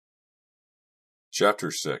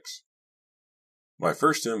Chapter 6. My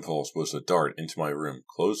first impulse was to dart into my room,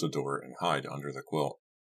 close the door, and hide under the quilt.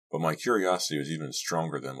 But my curiosity was even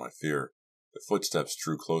stronger than my fear. The footsteps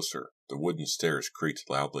drew closer. The wooden stairs creaked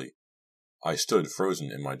loudly. I stood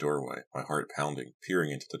frozen in my doorway, my heart pounding,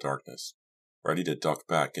 peering into the darkness, ready to duck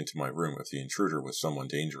back into my room if the intruder was someone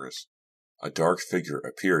dangerous. A dark figure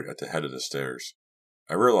appeared at the head of the stairs.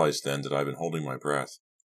 I realized then that I'd been holding my breath.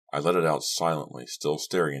 I let it out silently, still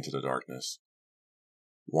staring into the darkness.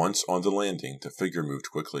 Once on the landing, the figure moved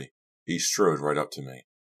quickly. He strode right up to me.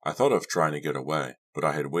 I thought of trying to get away, but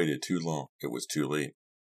I had waited too long. It was too late.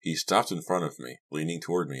 He stopped in front of me, leaning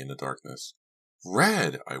toward me in the darkness.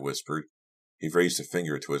 "Red!" I whispered. He raised a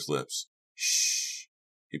finger to his lips. "Shh!"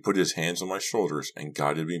 He put his hands on my shoulders and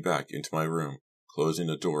guided me back into my room, closing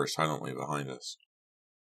the door silently behind us.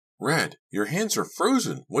 "Red, your hands are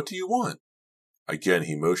frozen. What do you want?" Again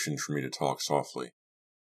he motioned for me to talk softly.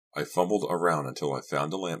 I fumbled around until I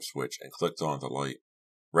found the lamp switch and clicked on the light.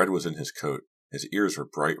 Red was in his coat. His ears were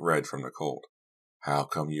bright red from the cold. "How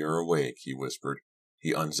come you're awake?" he whispered.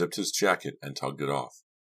 He unzipped his jacket and tugged it off.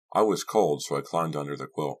 I was cold, so I climbed under the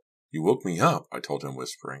quilt. "You woke me up," I told him,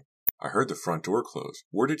 whispering. "I heard the front door close.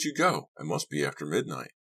 Where did you go? It must be after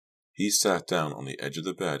midnight." He sat down on the edge of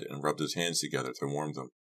the bed and rubbed his hands together to warm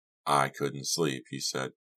them. "I couldn't sleep," he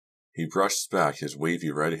said. He brushed back his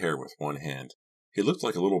wavy red hair with one hand. He looked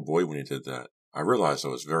like a little boy when he did that. I realized I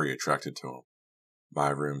was very attracted to him. "My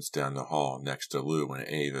room's down the hall, next to Lou and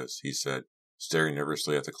Ava's," he said, staring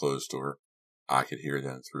nervously at the closed door. I could hear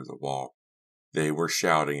them through the wall. They were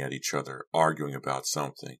shouting at each other, arguing about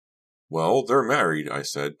something. "Well, they're married," I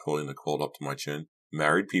said, pulling the quilt up to my chin.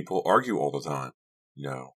 "Married people argue all the time."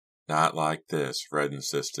 "No, not like this," Red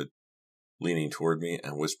insisted, leaning toward me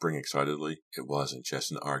and whispering excitedly. "It wasn't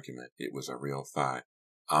just an argument. It was a real fight.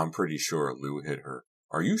 I'm pretty sure Lou hit her."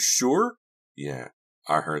 "Are you sure?" "Yeah,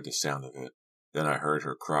 I heard the sound of it. Then I heard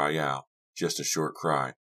her cry out, just a short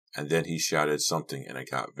cry, and then he shouted something and it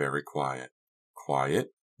got very quiet."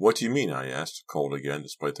 "Quiet? What do you mean?" I asked, cold again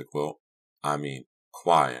despite the quilt. "I mean,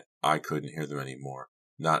 quiet. I couldn't hear them anymore.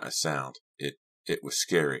 Not a sound. It was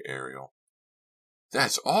scary, Ariel."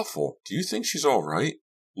 "That's awful. Do you think she's all right?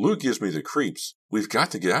 Lou gives me the creeps. We've got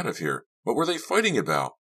to get out of here. What were they fighting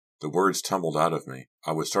about?" The words tumbled out of me.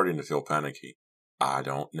 I was starting to feel panicky. "I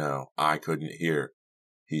don't know. I couldn't hear."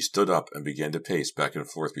 He stood up and began to pace back and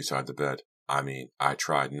forth beside the bed. I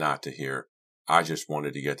tried not to hear. I just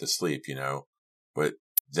wanted to get to sleep, you know. But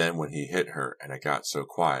then when he hit her and it got so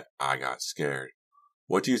quiet, I got scared."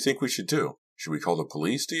 "What do you think we should do? Should we call the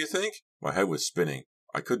police, do you think?" My head was spinning.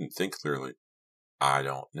 I couldn't think clearly. "I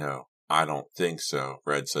don't know. I don't think so,"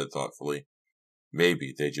 Red said thoughtfully.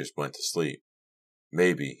 "Maybe they just went to sleep.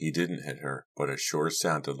 Maybe he didn't hit her, but it sure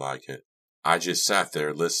sounded like it." I just sat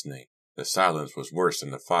there listening. The silence was worse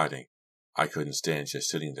than the fighting. I couldn't stand just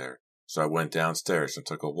sitting there, so I went downstairs and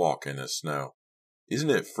took a walk in the snow. "Isn't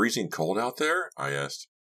it freezing cold out there?" I asked.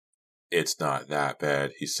 "It's not that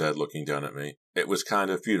bad," he said, looking down at me. "It was kind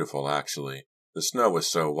of beautiful, actually. The snow was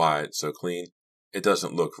so white, so clean. It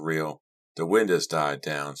doesn't look real. The wind has died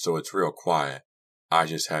down, so it's real quiet. I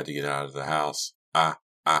just had to get out of the house.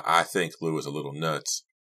 I think Lou was a little nuts."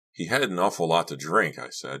 "He had an awful lot to drink," I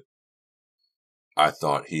said. "I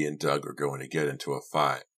thought he and Doug were going to get into a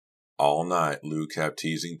fight. All night Lou kept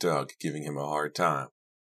teasing Doug, giving him a hard time.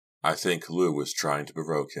 I think Lou was trying to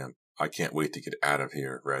provoke him. I can't wait to get out of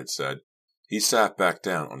here," Red said. He sat back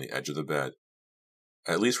down on the edge of the bed.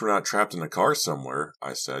 "At least we're not trapped in a car somewhere,"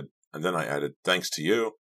 I said, and then I added, "Thanks to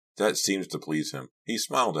you." That seemed to please him. He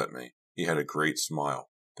smiled at me. He had a great smile,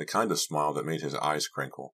 the kind of smile that made his eyes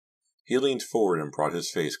crinkle. He leaned forward and brought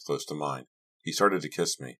his face close to mine. He started to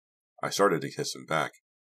kiss me. I started to kiss him back.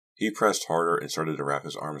 He pressed harder and started to wrap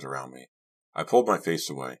his arms around me. I pulled my face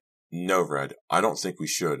away. "No, Red, I don't think we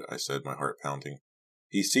should," I said, my heart pounding.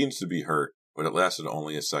 He seemed to be hurt, but it lasted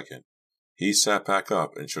only a second. He sat back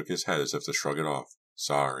up and shook his head as if to shrug it off.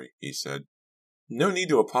 "Sorry," he said. "No need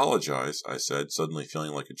to apologize," I said, suddenly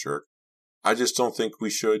feeling like a jerk. "I just don't think we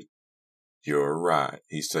should." "You're right,"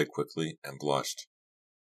 he said quickly, and blushed.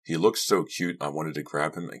 He looked so cute I wanted to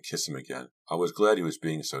grab him and kiss him again. I was glad he was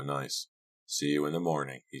being so nice. "See you in the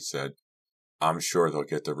morning," he said. "I'm sure they'll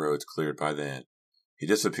get the roads cleared by then." He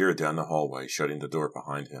disappeared down the hallway, shutting the door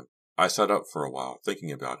behind him. I sat up for a while,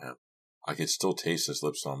 thinking about him. I could still taste his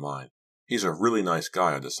lips on mine. He's a really nice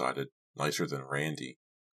guy, I decided. Nicer than Randy.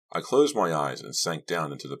 I closed my eyes and sank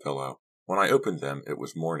down into the pillow. When I opened them, it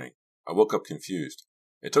was morning. I woke up confused.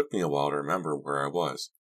 It took me a while to remember where I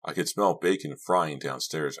was. I could smell bacon frying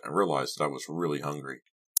downstairs and realized that I was really hungry.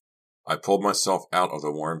 I pulled myself out of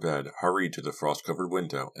the warm bed, hurried to the frost-covered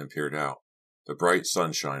window, and peered out. The bright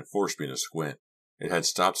sunshine forced me to squint. It had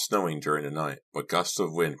stopped snowing during the night, but gusts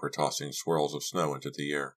of wind were tossing swirls of snow into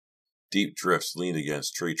the air. Deep drifts leaned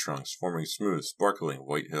against tree trunks, forming smooth, sparkling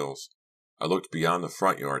white hills. I looked beyond the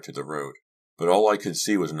front yard to the road, but all I could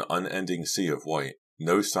see was an unending sea of white,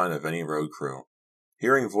 no sign of any road crew.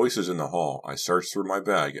 Hearing voices in the hall, I searched through my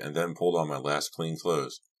bag and then pulled on my last clean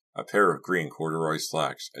clothes, a pair of green corduroy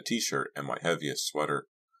slacks, a t-shirt, and my heaviest sweater.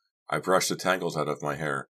 I brushed the tangles out of my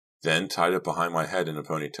hair, then tied it behind my head in a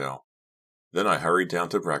ponytail. Then I hurried down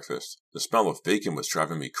to breakfast. The smell of bacon was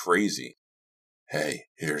driving me crazy. "Hey,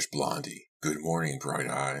 here's Blondie. Good morning, Bright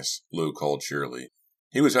Eyes," Lou called cheerily.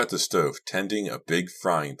 He was at the stove, tending a big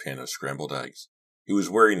frying pan of scrambled eggs. He was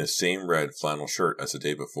wearing the same red flannel shirt as the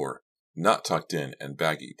day before, not tucked in, and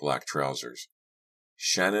baggy black trousers.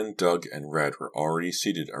 Shannon, Doug, and Red were already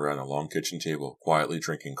seated around a long kitchen table, quietly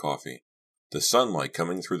drinking coffee. The sunlight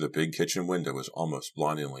coming through the big kitchen window was almost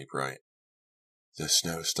blindingly bright. "The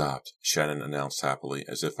snow stopped," Shannon announced happily,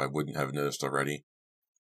 as if I wouldn't have noticed already.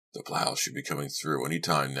 "The plows should be coming through any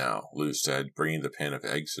time now," Lou said, bringing the pan of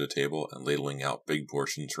eggs to the table and ladling out big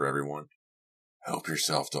portions for everyone. "Help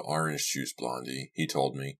yourself to orange juice, Blondie," he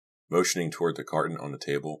told me, motioning toward the carton on the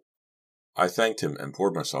table. I thanked him and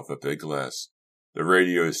poured myself a big glass. "The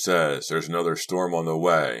radio says there's another storm on the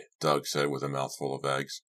way," Doug said with a mouthful of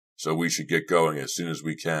eggs, "so we should get going as soon as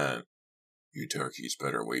we can." "You turkeys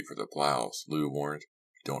better wait for the plows," Lou warned.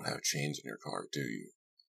 "You don't have chains in your car, do you?"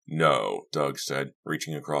 "No," Doug said,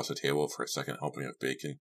 reaching across the table for a second helping of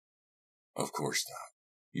bacon. "Of course not.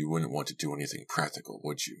 You wouldn't want to do anything practical,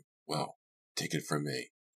 would you? Well, take it from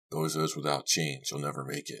me. Bozos without chains, you'll never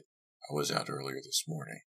make it. I was out earlier this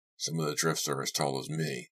morning. Some of the drifts are as tall as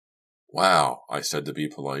me." "Wow," I said to be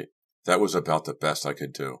polite. That was about the best I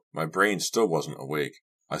could do. My brain still wasn't awake.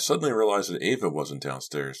 I suddenly realized that Ava wasn't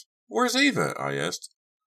downstairs. "Where's Ava?" I asked.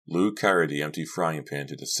 Lou carried the empty frying pan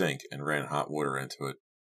to the sink and ran hot water into it.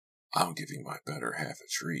 "I'm giving my better half a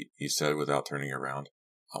treat," he said without turning around.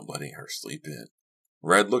 "I'm letting her sleep in."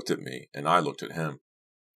 Red looked at me, and I looked at him.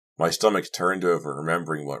 My stomach turned over,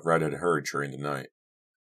 remembering what Red had heard during the night.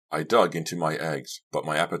 I dug into my eggs, but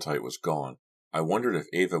my appetite was gone. I wondered if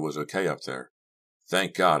Ava was okay up there.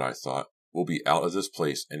 Thank God, I thought. We'll be out of this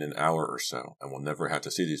place in an hour or so, and we'll never have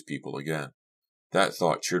to see these people again. That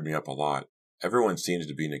thought cheered me up a lot. Everyone seemed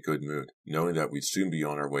to be in a good mood, knowing that we'd soon be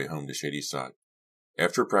on our way home to Shadyside.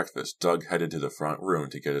 After breakfast, Doug headed to the front room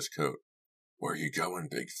to get his coat. "Where you going,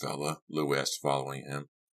 big fella?" Lou asked, following him.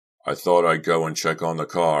 "I thought I'd go and check on the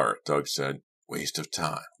car," Doug said. "Waste of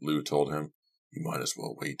time," Lou told him. "You might as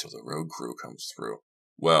well wait till the road crew comes through."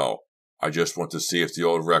 "Well, I just want to see if the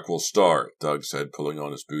old wreck will start," Doug said, pulling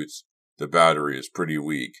on his boots. "The battery is pretty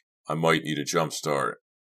weak. I might need a jump start."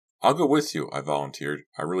 "I'll go with you," I volunteered.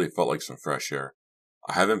 I really felt like some fresh air.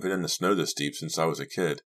 I haven't been in the snow this deep since I was a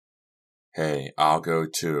kid. "Hey, I'll go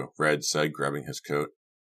too," Red said, grabbing his coat.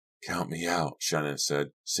 "Count me out," Shannon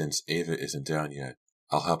said. "Since Ava isn't down yet,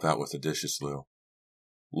 I'll help out with the dishes, Lou."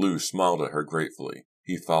 Lou smiled at her gratefully.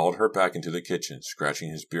 He followed her back into the kitchen,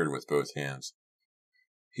 scratching his beard with both hands.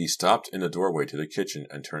 He stopped in the doorway to the kitchen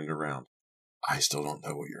and turned around. "I still don't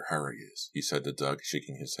know what your hurry is," he said to Doug,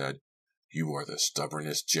 shaking his head. "You are the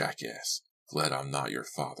stubbornest jackass. Glad I'm not your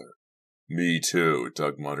father." "Me too,"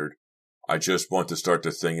 Doug muttered. "I just want to start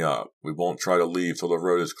the thing up. We won't try to leave till the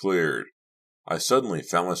road is cleared." I suddenly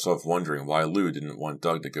found myself wondering why Lou didn't want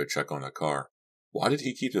Doug to go check on the car. Why did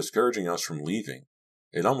he keep discouraging us from leaving?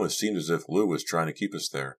 It almost seemed as if Lou was trying to keep us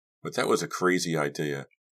there, but that was a crazy idea.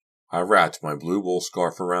 I wrapped my blue wool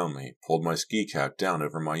scarf around me, pulled my ski cap down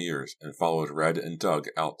over my ears, and followed Red and Doug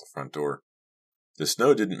out the front door. The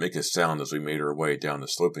snow didn't make a sound as we made our way down the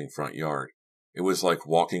sloping front yard. It was like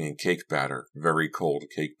walking in cake batter, very cold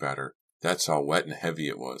cake batter. That's how wet and heavy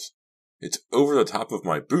it was. "It's over the top of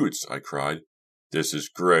my boots," I cried. "This is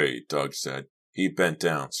great," Doug said. He bent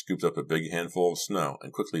down, scooped up a big handful of snow,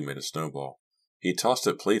 and quickly made a snowball. He tossed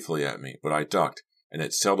it playfully at me, but I ducked, and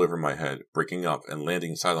it sailed over my head, breaking up and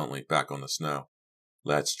landing silently back on the snow.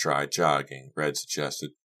 "Let's try jogging," Red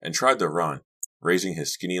suggested, and tried to run, raising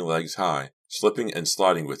his skinny legs high, slipping and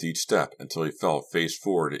sliding with each step until he fell face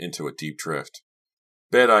forward into a deep drift.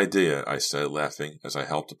 "Bad idea," I said, laughing, as I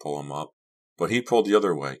helped to pull him up. But he pulled the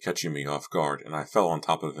other way, catching me off guard, and I fell on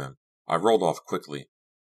top of him. I rolled off quickly.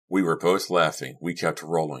 We were both laughing. We kept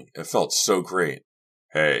rolling. It felt so great.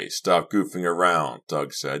 "Hey, stop goofing around,"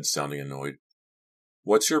 Doug said, sounding annoyed.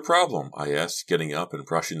 "What's your problem?" I asked, getting up and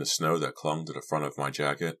brushing the snow that clung to the front of my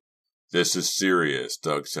jacket. "This is serious,"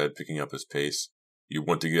 Doug said, picking up his pace. "You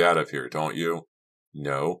want to get out of here, don't you?"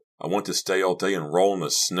 "No, I want to stay all day and roll in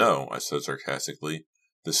the snow," I said sarcastically.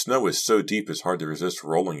 The snow is so deep it's hard to resist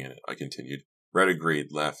rolling in it, I continued. Red agreed,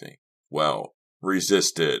 laughing. Well,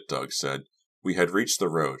 resist it, Doug said. We had reached the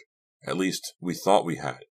road. At least, we thought we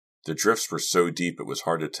had. The drifts were so deep it was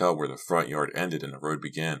hard to tell where the front yard ended and the road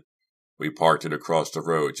began. We parked it across the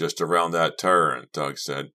road, just around that turn, Doug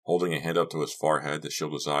said, holding a hand up to his forehead to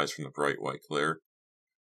shield his eyes from the bright white glare.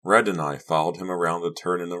 Red and I followed him around the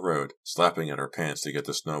turn in the road, slapping at our pants to get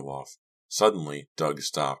the snow off. Suddenly, Doug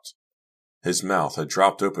stopped. His mouth had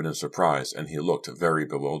dropped open in surprise, and he looked very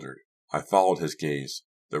bewildered. I followed his gaze.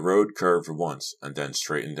 The road curved once, and then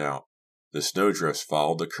straightened out. The snowdrifts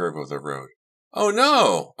followed the curve of the road. "Oh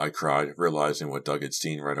no!" I cried, realizing what Doug had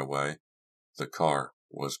seen right away. The car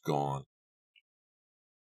was gone.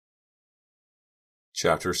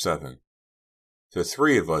 Chapter 7. The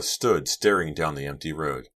three of us stood staring down the empty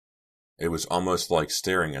road. It was almost like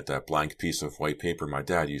staring at that blank piece of white paper my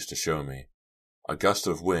dad used to show me. A gust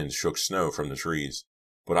of wind shook snow from the trees,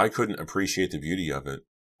 but I couldn't appreciate the beauty of it.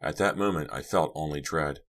 At that moment I felt only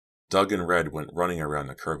dread. Doug and Red went running around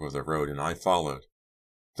the curve of the road, and I followed.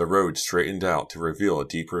 The road straightened out to reveal a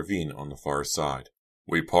deep ravine on the far side.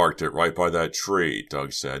 "We parked it right by that tree,"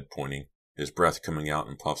 Doug said, pointing, his breath coming out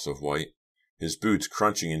in puffs of white, his boots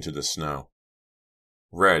crunching into the snow.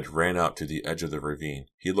 Red ran up to the edge of the ravine.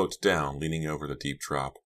 He looked down, leaning over the deep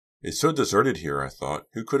drop. "It's so deserted here," I thought.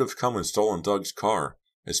 Who could have come and stolen Doug's car,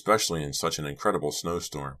 especially in such an incredible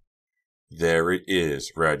snowstorm? "There it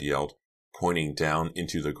is," Red yelled, pointing down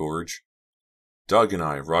into the gorge. Doug and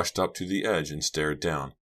I rushed up to the edge and stared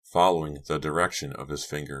down, following the direction of his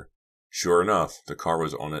finger. Sure enough, the car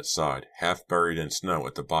was on its side, half buried in snow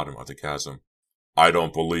at the bottom of the chasm. "I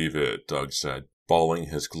don't believe it," Doug said, balling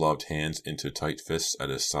his gloved hands into tight fists at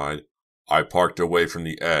his side. "I parked away from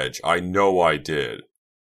the edge. I know I did."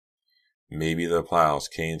 "Maybe the plows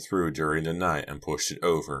came through during the night and pushed it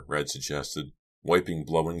over," Red suggested, wiping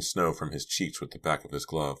blowing snow from his cheeks with the back of his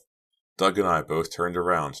glove. Doug and I both turned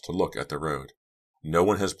around to look at the road. "No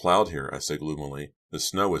one has plowed here," I said gloomily. "The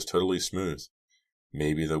snow is totally smooth."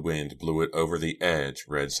 "Maybe the wind blew it over the edge,"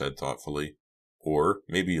 Red said thoughtfully. "Or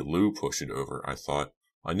maybe Lou pushed it over," I thought.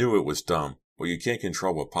 I knew it was dumb, but you can't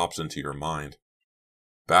control what pops into your mind.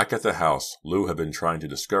 Back at the house, Lou had been trying to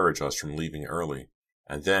discourage us from leaving early,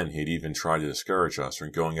 and then he'd even tried to discourage us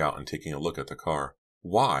from going out and taking a look at the car.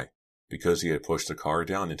 Why? Because he had pushed the car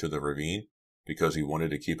down into the ravine? Because he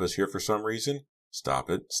wanted to keep us here for some reason? Stop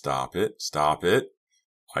it, stop it, stop it.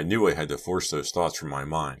 I knew I had to force those thoughts from my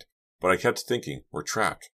mind, but I kept thinking, we're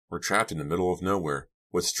trapped. We're trapped in the middle of nowhere,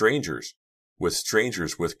 with strangers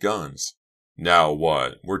with guns. "Now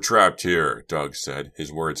what? We're trapped here," Doug said,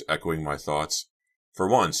 his words echoing my thoughts. For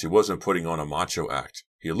once, he wasn't putting on a macho act.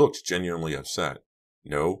 He looked genuinely upset.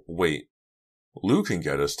 "No, wait. Lou can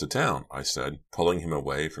get us to town," I said, pulling him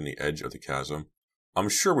away from the edge of the chasm. "I'm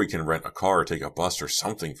sure we can rent a car or take a bus or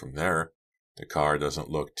something from there." "The car doesn't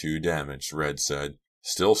look too damaged," Red said,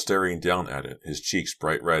 still staring down at it, his cheeks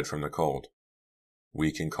bright red from the cold.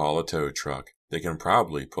 "We can call a tow truck. They can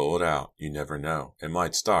probably pull it out. You never know. It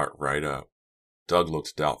might start right up." Doug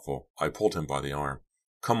looked doubtful. I pulled him by the arm.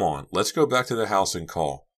 "Come on, let's go back to the house and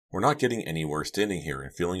call. We're not getting anywhere standing here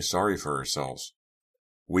and feeling sorry for ourselves."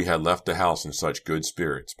 We had left the house in such good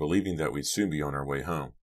spirits, believing that we'd soon be on our way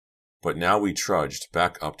home. But now we trudged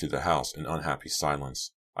back up to the house in unhappy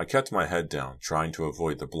silence. I kept my head down, trying to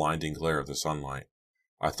avoid the blinding glare of the sunlight.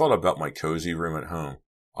 I thought about my cozy room at home.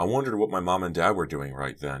 I wondered what my mom and dad were doing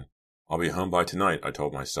right then. "I'll be home by tonight," I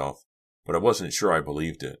told myself, but I wasn't sure I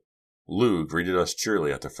believed it. Lou greeted us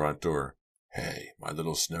cheerily at the front door. "Hey, my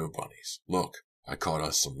little snow bunnies, look, I caught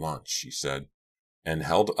us some lunch," she said, and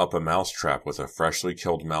held up a mouse trap with a freshly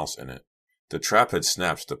killed mouse in it. The trap had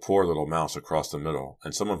snapped the poor little mouse across the middle,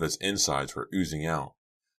 and some of its insides were oozing out.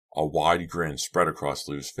 A wide grin spread across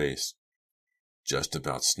Lou's face. "Just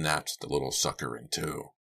about snapped the little sucker in two."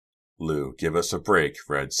 "Lou, give us a break,"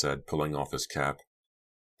 Red said, pulling off his cap.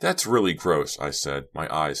 "That's really gross," I said,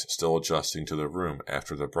 my eyes still adjusting to the room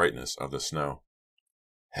after the brightness of the snow.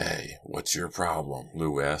 "Hey, what's your problem?"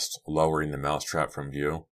 Lou asked, lowering the mousetrap from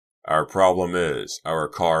view. "Our problem is, our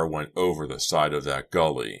car went over the side of that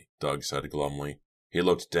gully," Doug said glumly. He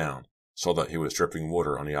looked down, saw that he was dripping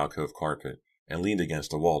water on the alcove carpet, and leaned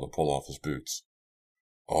against a wall to pull off his boots.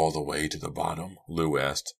 "All the way to the bottom?" Lou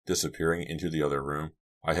asked, disappearing into the other room.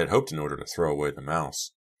 I had hoped in order to throw away the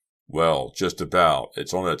mouse. "Well, just about.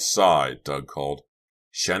 It's on its side," Doug called.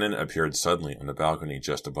 Shannon appeared suddenly on the balcony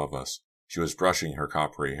just above us. She was brushing her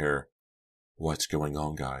coppery hair. "What's going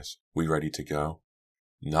on, guys? We ready to go?"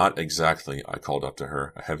 "Not exactly," I called up to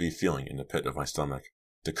her, a heavy feeling in the pit of my stomach.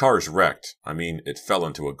 "The car's wrecked. I mean, it fell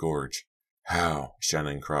into a gorge." "How?"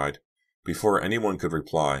 Shannon cried. Before anyone could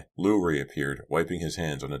reply, Lou reappeared, wiping his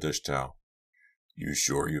hands on a dish towel. "You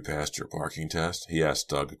sure you passed your parking test?" he asked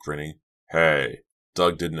Doug, grinning. "Hey!"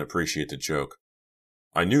 Doug didn't appreciate the joke.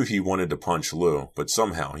 I knew he wanted to punch Lou, but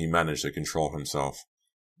somehow he managed to control himself.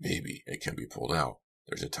 "Maybe it can be pulled out.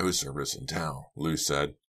 There's a tow service in town," Lou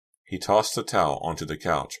said. He tossed the towel onto the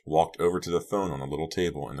couch, walked over to the phone on a little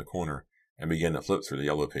table in the corner, and began to flip through the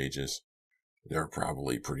yellow pages. "They're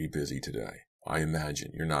probably pretty busy today. I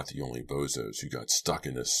imagine you're not the only bozos who got stuck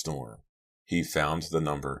in this storm." He found the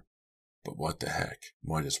number. "But what the heck,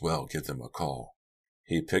 might as well give them a call."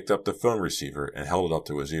 He picked up the phone receiver and held it up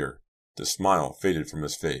to his ear. The smile faded from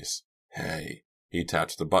his face. "Hey." He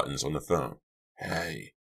tapped the buttons on the phone.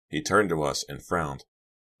 "Hey." He turned to us and frowned.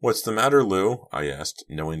 "What's the matter, Lou?" I asked,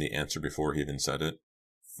 knowing the answer before he even said it.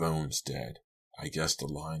 "Phone's dead. I guess the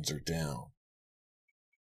lines are down."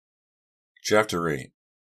 Chapter 8.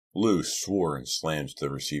 Lou swore and slammed the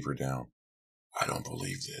receiver down. "I don't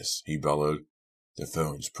believe this," he bellowed. "The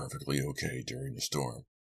phone's perfectly okay during the storm.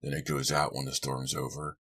 Then it goes out when the storm's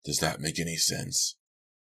over. Does that make any sense?"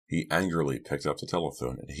 He angrily picked up the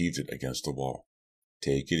telephone and heaved it against the wall.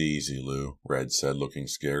 "Take it easy, Lou," Red said, looking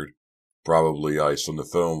scared. "Probably ice on the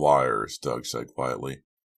phone wires," Doug said quietly.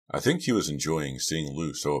 I think he was enjoying seeing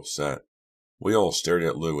Lou so upset. We all stared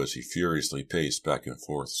at Lou as he furiously paced back and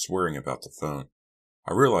forth, swearing about the phone.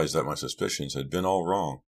 I realized that my suspicions had been all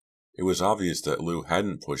wrong. It was obvious that Lou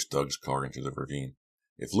hadn't pushed Doug's car into the ravine.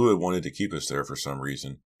 If Lou had wanted to keep us there for some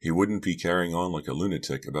reason, he wouldn't be carrying on like a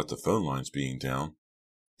lunatic about the phone lines being down.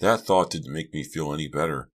 That thought didn't make me feel any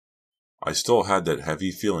better. I still had that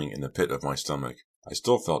heavy feeling in the pit of my stomach. I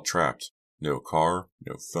still felt trapped. No car,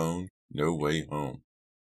 no phone, no way home.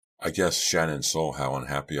 I guess Shannon saw how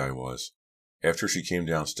unhappy I was. After she came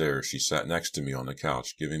downstairs, she sat next to me on the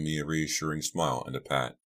couch, giving me a reassuring smile and a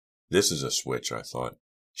pat. This is a switch, I thought.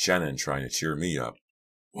 Shannon trying to cheer me up.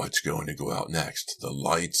 "What's going to go out next? The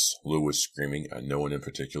lights?" Lou was screaming at no one in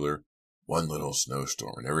particular. "One little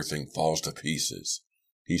snowstorm and everything falls to pieces."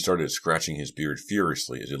 He started scratching his beard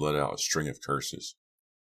furiously as he let out a string of curses.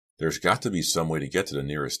 "There's got to be some way to get to the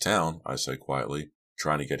nearest town," I said quietly,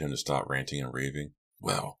 trying to get him to stop ranting and raving.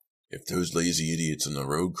 "Well, if those lazy idiots in the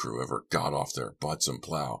road crew ever got off their butts and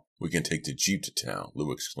plow, we can take the Jeep to town,"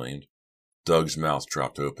 Lou exclaimed. Doug's mouth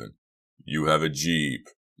dropped open. "You have a Jeep?"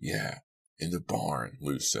 "Yeah, in the barn,"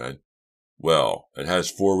 Lou said. "Well, it has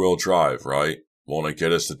four-wheel drive, right? Won't it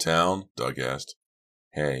get us to town?" Doug asked.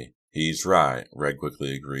 "Hey, he's right," Red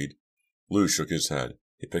quickly agreed. Lou shook his head.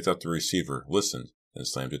 He picked up the receiver, listened, and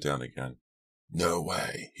slammed it down again. "No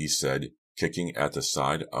way," he said, kicking at the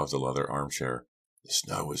side of the leather armchair. "The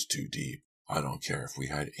snow is too deep. I don't care if we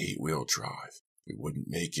had 8-wheel drive. We wouldn't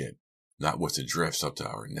make it. Not with the drifts up to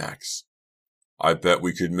our necks." "I bet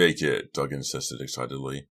we could make it," Doug insisted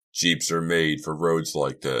excitedly. "Jeeps are made for roads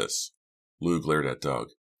like this." Lou glared at Doug.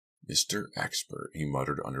 "Mr. Expert," he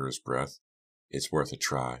muttered under his breath. "It's worth a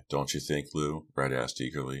try, don't you think, Lou?" Red asked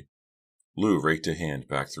eagerly. Lou raked a hand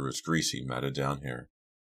back through his greasy, matted down hair.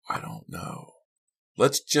 "I don't know."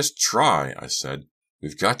 "Let's just try," I said.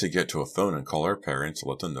 "We've got to get to a phone and call our parents and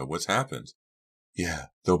let them know what's happened." "Yeah,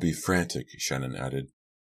 they'll be frantic," Shannon added.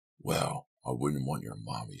 "Well, I wouldn't want your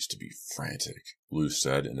mommies to be frantic," Lou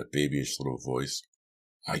said in a babyish little voice.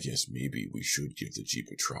 "I guess maybe we should give the Jeep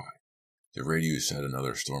a try. The radio said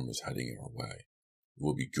another storm is heading our way. It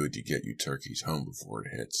will be good to get you turkeys home before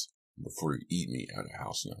it hits, and before you eat me out of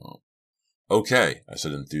house and home." "Okay," I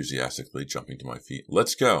said enthusiastically, jumping to my feet.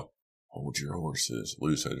 "Let's go." "Hold your horses,"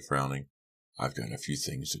 Lou said, frowning. "I've got a few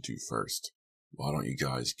things to do first. Why don't you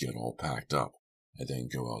guys get all packed up, and then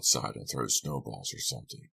go outside and throw snowballs or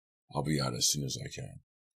something? I'll be out as soon as I can."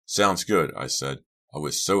 "Sounds good," I said. I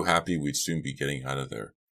was so happy we'd soon be getting out of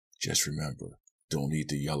there. "Just remember, don't eat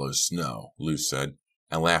the yellow snow," Lou said,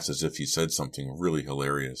 and laughed as if he said something really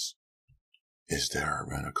hilarious. "Is there a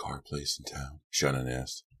rent-a-car place in town?" Shannon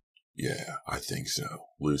asked. "Yeah, I think so,"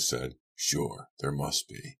 Lou said. "Sure, there must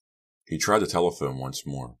be." He tried the telephone once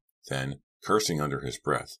more, then, cursing under his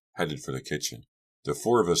breath, headed for the kitchen. The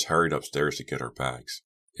four of us hurried upstairs to get our bags.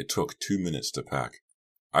 It took 2 minutes to pack.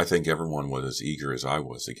 I think everyone was as eager as I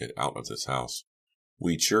was to get out of this house.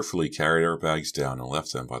 We cheerfully carried our bags down and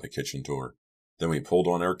left them by the kitchen door. Then we pulled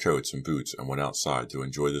on our coats and boots and went outside to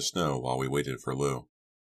enjoy the snow while we waited for Lou.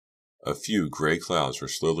 A few gray clouds were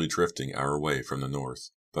slowly drifting our way from the north,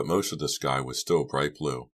 but most of the sky was still bright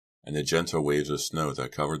blue, and the gentle waves of snow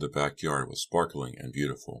that covered the backyard was sparkling and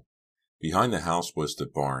beautiful. Behind the house was the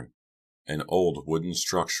barn, an old wooden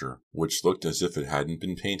structure which looked as if it hadn't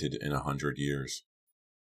been painted in 100 years.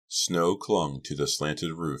 Snow clung to the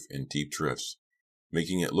slanted roof in deep drifts,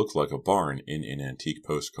 making it look like a barn in an antique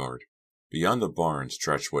postcard. Beyond the barn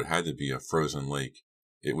stretched what had to be a frozen lake.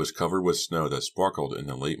 It was covered with snow that sparkled in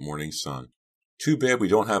the late morning sun. "Too bad we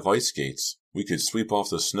don't have ice skates. We could sweep off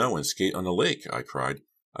the snow and skate on the lake," I cried,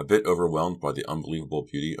 a bit overwhelmed by the unbelievable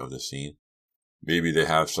beauty of the scene. "Maybe they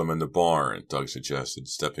have some in the barn," Doug suggested,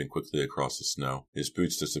 stepping quickly across the snow, his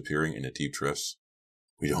boots disappearing in the deep drifts.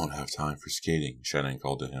 "We don't have time for skating," Shannon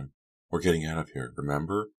called to him. "We're getting out of here,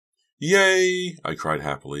 remember?" "Yay!" I cried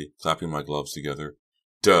happily, clapping my gloves together.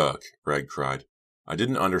 "Doug!" Red cried. I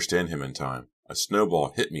didn't understand him in time. A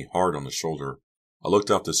snowball hit me hard on the shoulder. I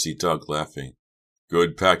looked up to see Doug laughing.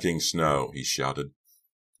 "Good packing snow," he shouted.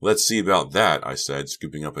 "Let's see about that," I said,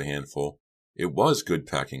 scooping up a handful. It was good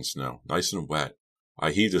packing snow, nice and wet.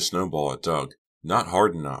 I heaved a snowball at Doug. Not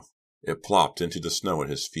hard enough. It plopped into the snow at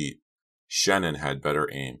his feet. Shannon had better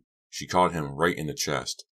aim. She caught him right in the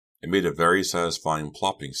chest. It made a very satisfying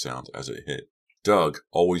plopping sound as it hit. Doug,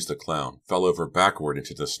 always the clown, fell over backward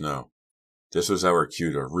into the snow. This was our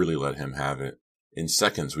cue to really let him have it. In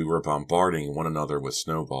seconds, we were bombarding one another with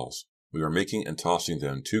snowballs. We were making and tossing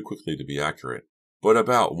them too quickly to be accurate, but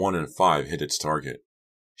about 1 in 5 hit its target.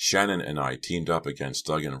 Shannon and I teamed up against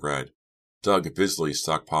Doug and Red. Doug busily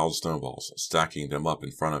stockpiled snowballs, stacking them up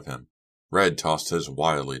in front of him. Red tossed his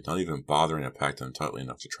wildly, not even bothering to pack them tightly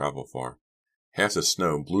enough to travel far. Half the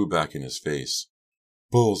snow blew back in his face.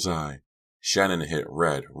 Bullseye! Shannon hit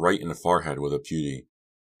Red right in the forehead with a beauty.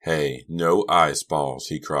 "Hey, no ice balls,"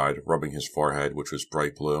 he cried, rubbing his forehead, which was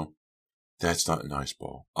bright blue. "That's not an ice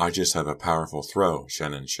ball. I just have a powerful throw,"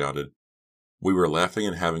 Shannon shouted. We were laughing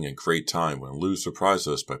and having a great time when Lou surprised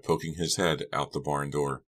us by poking his head out the barn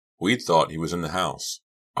door. We'd thought he was in the house.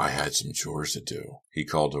 "I had some chores to do," he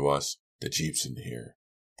called to us. "The Jeep's in here.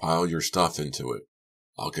 Pile your stuff into it.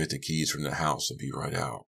 I'll get the keys from the house and be right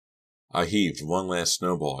out." I heaved one last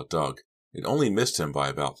snowball at Doug. It only missed him by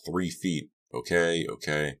about 3 feet. Okay.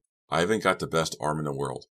 I haven't got the best arm in the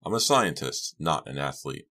world. I'm a scientist, not an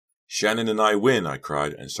athlete. "Shannon and I win," I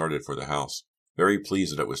cried, and started for the house, very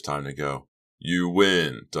pleased that it was time to go. "You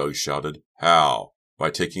win," Doug shouted. "How?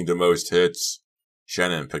 By taking the most hits?"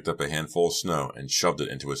 Shannon picked up a handful of snow and shoved it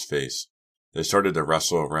into his face. They started to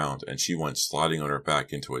wrestle around, and she went sliding on her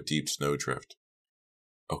back into a deep snowdrift.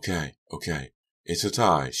 Okay. It's a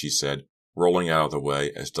tie," she said, rolling out of the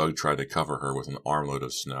way as Doug tried to cover her with an armload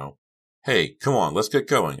of snow. "Hey, come on, let's get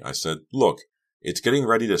going," I said. "Look, it's getting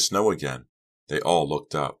ready to snow again." They all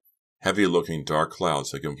looked up. Heavy-looking dark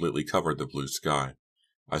clouds had completely covered the blue sky.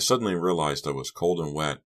 I suddenly realized I was cold and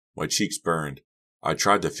wet. My cheeks burned. I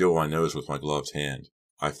tried to feel my nose with my gloved hand.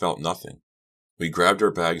 I felt nothing. We grabbed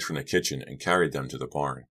our bags from the kitchen and carried them to the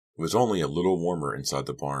barn. It was only a little warmer inside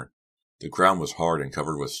the barn. The ground was hard and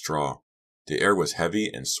covered with straw. The air was heavy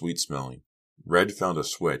and sweet-smelling. Red found a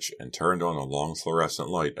switch and turned on a long fluorescent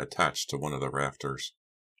light attached to one of the rafters.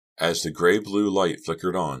 As the gray-blue light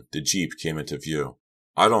flickered on, the Jeep came into view.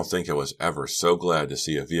 I don't think I was ever so glad to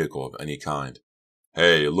see a vehicle of any kind.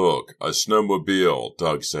 "Hey, look, a snowmobile,"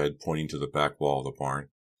 Doug said, pointing to the back wall of the barn.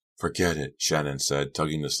 "Forget it," Shannon said,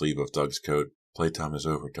 tugging the sleeve of Doug's coat. "Playtime is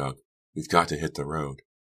over, Doug. We've got to hit the road."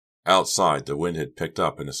 Outside, the wind had picked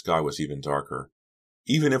up and the sky was even darker.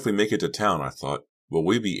 Even if we make it to town, I thought, will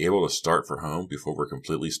we be able to start for home before we're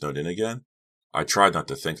completely snowed in again? I tried not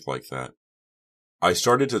to think like that. I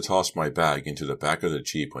started to toss my bag into the back of the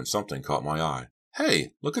Jeep when something caught my eye.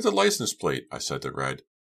 "Hey, look at the license plate," I said to Red.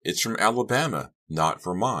 "It's from Alabama, not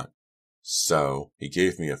Vermont." "So?" He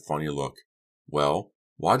gave me a funny look. "Well,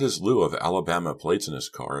 why does Lou have Alabama plates in his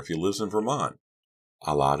car if he lives in Vermont?"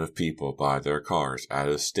 "A lot of people buy their cars out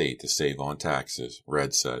of state to save on taxes,"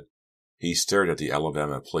 Red said. He stared at the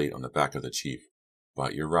Alabama plate on the back of the Jeep.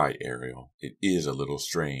 "But you're right, Ariel. It is a little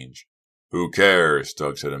strange." "Who cares?"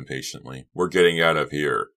 Doug said impatiently. "We're getting out of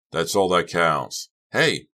here. That's all that counts."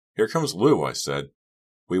 "Hey, here comes Lou," I said.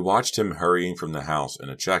 We watched him hurrying from the house in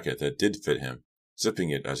a jacket that did fit him,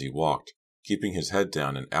 zipping it as he walked, keeping his head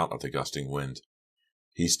down and out of the gusting wind.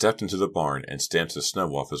 He stepped into the barn and stamped the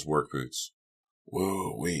snow off his work boots.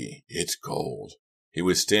 "Woo-wee, it's cold." He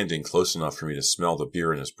was standing close enough for me to smell the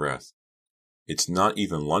beer in his breath. It's not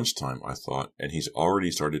even lunchtime, I thought, and he's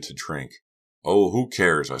already started to drink. "Oh, who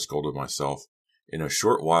cares?" I scolded myself. "In a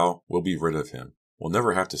short while, we'll be rid of him. We'll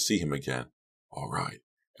never have to see him again." "All right,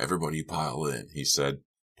 everybody pile in," he said,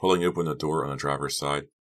 pulling open the door on the driver's side.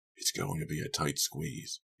 "It's going to be a tight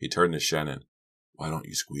squeeze." He turned to Shannon. "Why don't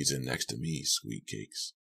you squeeze in next to me, sweet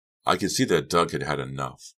cakes?" I could see that Doug had had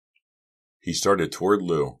enough. He started toward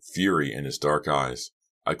Lou, fury in his dark eyes.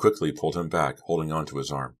 I quickly pulled him back, holding on to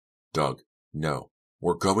his arm. "Doug, no.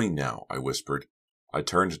 We're going now," I whispered. I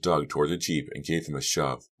turned Doug toward the Jeep and gave him a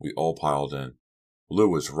shove. We all piled in. Lou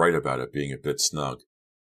was right about it being a bit snug.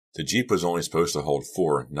 The Jeep was only supposed to hold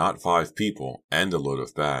 4, not 5 people, and a load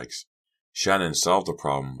of bags. Shannon solved the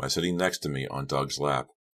problem by sitting next to me on Doug's lap.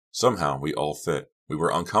 Somehow we all fit. We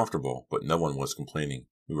were uncomfortable, but no one was complaining.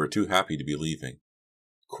 We were too happy to be leaving.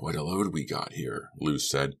 "Quite a load we got here," Lou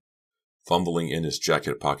said, fumbling in his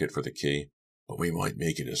jacket pocket for the key, "but we might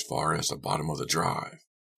make it as far as the bottom of the drive."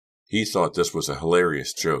 He thought this was a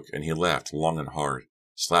hilarious joke, and he laughed long and hard,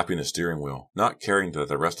 slapping the steering wheel, not caring that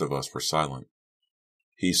the rest of us were silent.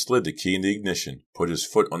 He slid the key in the ignition, put his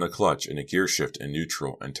foot on the clutch in a gear shift in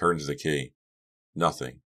neutral, and turned the key.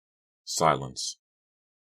 Nothing. Silence.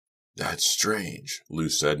 "That's strange," Lou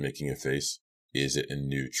said, making a face. "Is it in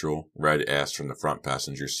neutral?" Red asked from the front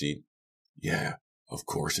passenger seat. "Yeah, of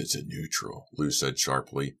course it's in neutral," Lou said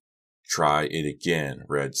sharply. "Try it again,"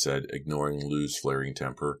 Red said, ignoring Lou's flaring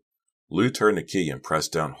temper. Lou turned the key and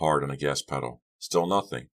pressed down hard on the gas pedal. Still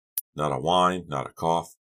nothing. Not a whine, not a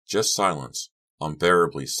cough. Just silence.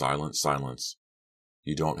 Unbearably silent silence.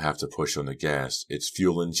 "You don't have to push on the gas. It's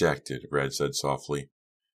fuel injected," Red said softly.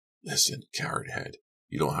 "Listen, carrot head,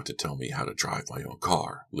 you don't have to tell me how to drive my own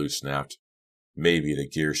car," Lou snapped. "Maybe the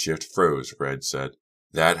gear shift froze," Red said.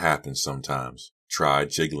 "That happens sometimes. Try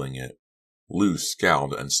jiggling it." Lou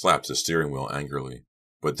scowled and slapped the steering wheel angrily.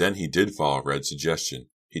 But then he did follow Red's suggestion.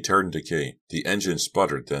 He turned the key. The engine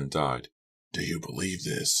sputtered, then died. "Do you believe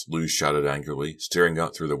this?" Lou shouted angrily, staring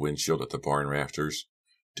out through the windshield at the barn rafters.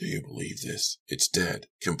 "Do you believe this? It's dead.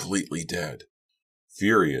 Completely dead."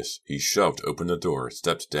 Furious, he shoved open the door,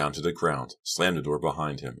 stepped down to the ground, slammed the door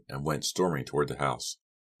behind him, and went storming toward the house,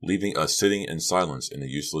 leaving us sitting in silence in the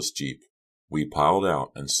useless Jeep. We piled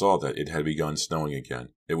out and saw that it had begun snowing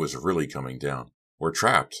again. It was really coming down. "We're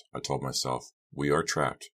trapped," I told myself. "We are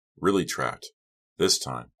trapped. Really trapped." This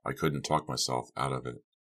time, I couldn't talk myself out of it.